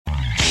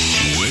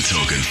We're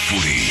talking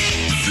footy.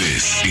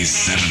 This is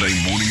Saturday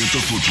Morning at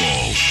the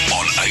Football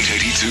on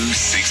 882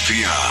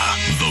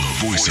 6PR,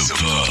 the voice of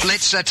Perth.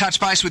 Let's touch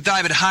base with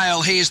David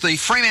Hale. He is the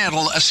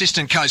Fremantle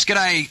assistant coach.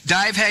 G'day,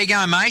 Dave. How you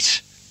going,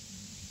 mate?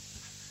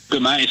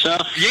 Good, mate.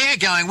 Yourself? Yeah,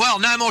 going well.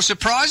 No more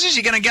surprises?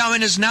 You're going to go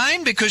in as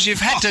named because you've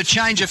had to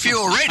change a few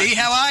already.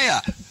 How are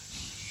you?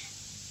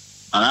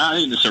 I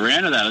think it's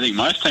around that. I think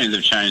most teams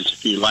have changed a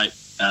few late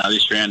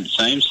this round, it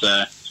seems.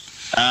 So,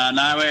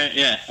 no,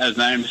 we're, as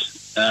named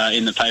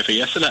in the paper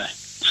yesterday.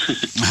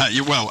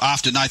 Well,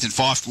 after Nathan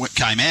Fyfe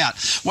came out.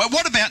 Well,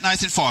 what about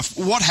Nathan Fyfe?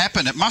 What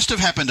happened? It must have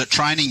happened at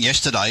training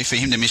yesterday for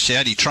him to miss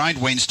out. He trained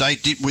Wednesday,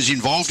 was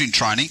involved in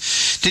training.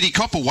 Did he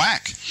cop a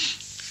whack?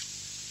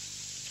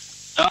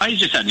 He's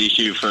just had an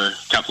issue for a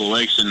couple of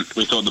weeks, and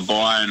we thought the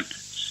bye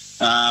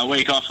and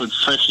week off would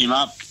freshen him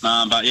up.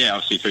 But yeah,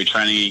 obviously through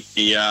training,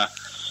 he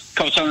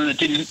caught something that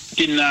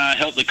didn't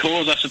help the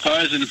cause, I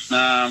suppose.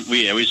 And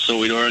we saw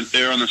we'd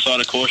err on the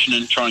side of caution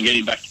and try and get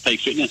him back to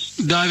peak fitness.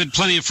 David,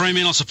 plenty of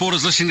Fremantle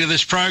supporters listening to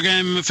this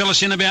program. Fill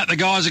us in about the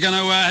guys who are going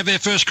to have their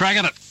first crack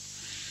at it.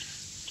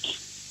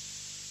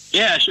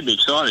 Yeah, it should be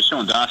exciting.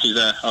 Sean Darcy's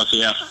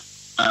obviously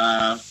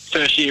our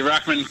first year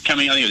ruckman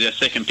coming. I think it was our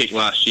second pick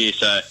last year,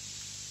 so.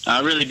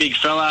 A really big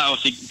fella,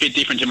 obviously a bit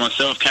different to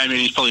myself. Came in,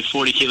 he's probably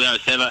 40 kilos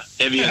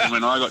heavier than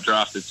when I got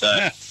drafted. So,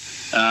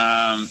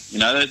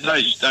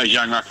 those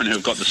young ruckmen who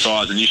have got the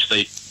size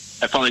initially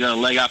have probably got a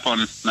leg up on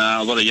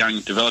a lot of young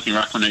developing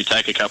ruckmen who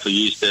take a couple of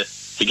years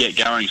to get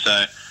going.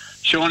 So,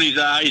 Sean, he's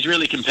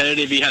really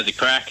competitive. He has a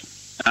crack.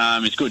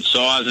 He's good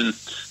size, and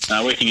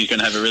we think he's going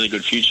to have a really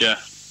good future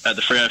at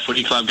the Freo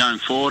Footy Club going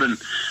forward. And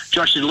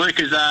Josh Luke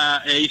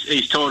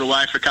he's toured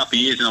away for a couple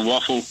of years in a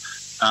waffle.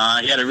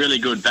 He had a really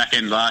good back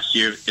end last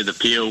year at the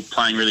Peel,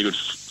 playing really good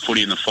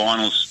footy in the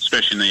finals,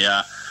 especially in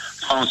the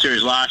final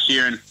series last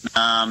year.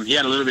 And he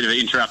had a little bit of an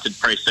interrupted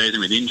pre-season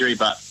with injury,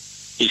 but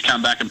he's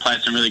come back and played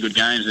some really good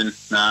games.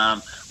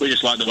 And we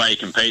just like the way he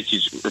competes,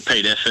 his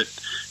repeat effort,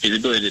 his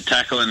ability to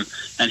tackle and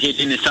hit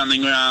into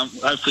something.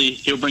 Hopefully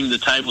he'll bring to the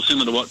table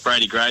similar to what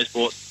Brady Gray's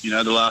brought.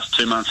 The last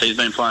 2 months he's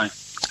been playing.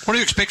 What do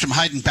you expect from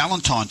Hayden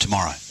Ballantyne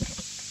tomorrow?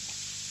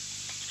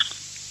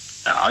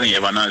 I think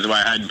everyone knows the way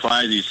Hayden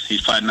plays.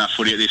 He's played enough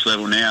footy at this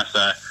level now,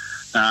 so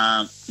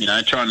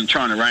trying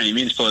to rein him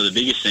in is probably the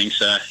biggest thing.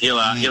 So he'll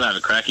have a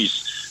crack. He's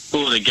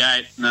full of the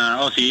gate.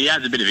 Obviously, he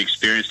adds a bit of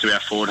experience to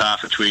our forward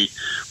half, which we've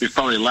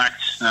probably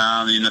lacked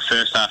in the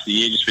first half of the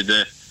year, just with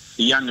the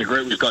younger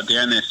group we've got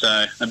down there.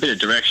 So a bit of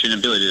direction,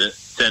 ability to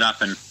set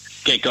up and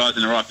get guys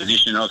in the right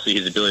position. Obviously,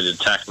 his ability to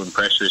tackle and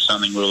pressure is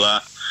something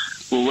we'll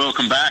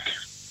welcome back.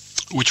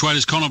 Which way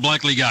does Connor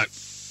Blakely go?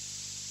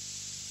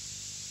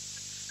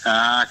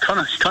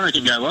 Connor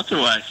can go lots of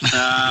ways.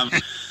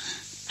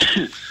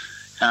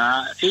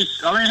 He's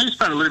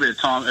spent a little bit of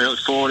time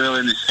forward early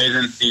in this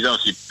season. He's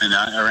obviously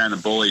around the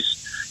ball.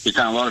 He's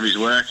done a lot of his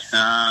work.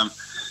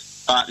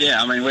 But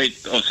yeah, we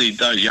obviously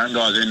those young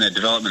guys are in their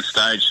development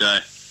stage. So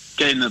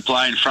getting the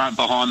play in front,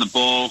 behind the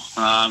ball,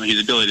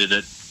 his ability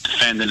to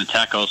defend and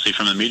attack, obviously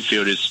from the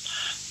midfield is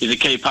a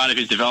key part of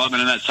his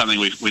development, and that's something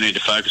we need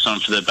to focus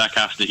on for the back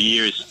half of the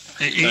year.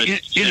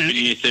 Second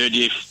year, third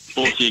year,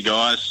 fourth year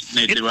guys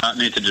need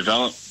to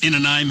develop. In a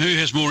name, who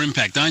has more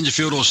impact,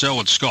 Dangerfield or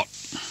Selwood? Scott?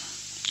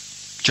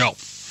 Joel?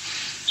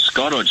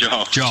 Scott or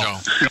Joel? Joel.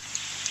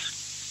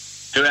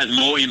 Who has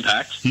more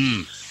impact?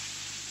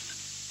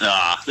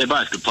 They're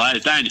both good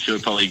players.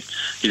 Dangerfield probably,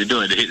 his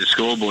ability to hit the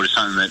scoreboard is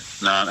something that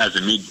as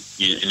a mid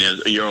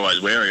you're always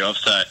wary of.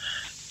 So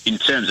in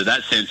terms of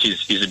that sense,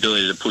 his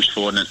ability to push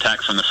forward and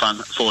attack from the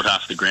forward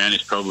half of the ground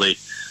is probably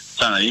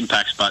something that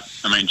impacts. But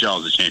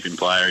Joel's a champion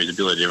player. His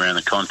ability around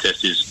the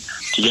contest is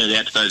to get it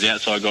out to those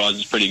outside guys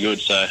is pretty good.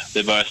 So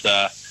they're both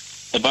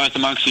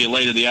amongst the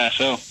elite of the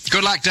AFL.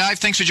 Good luck, Dave.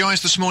 Thanks for joining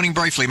us this morning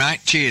briefly,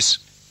 mate. Cheers.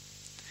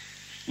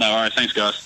 No worries. Thanks, guys.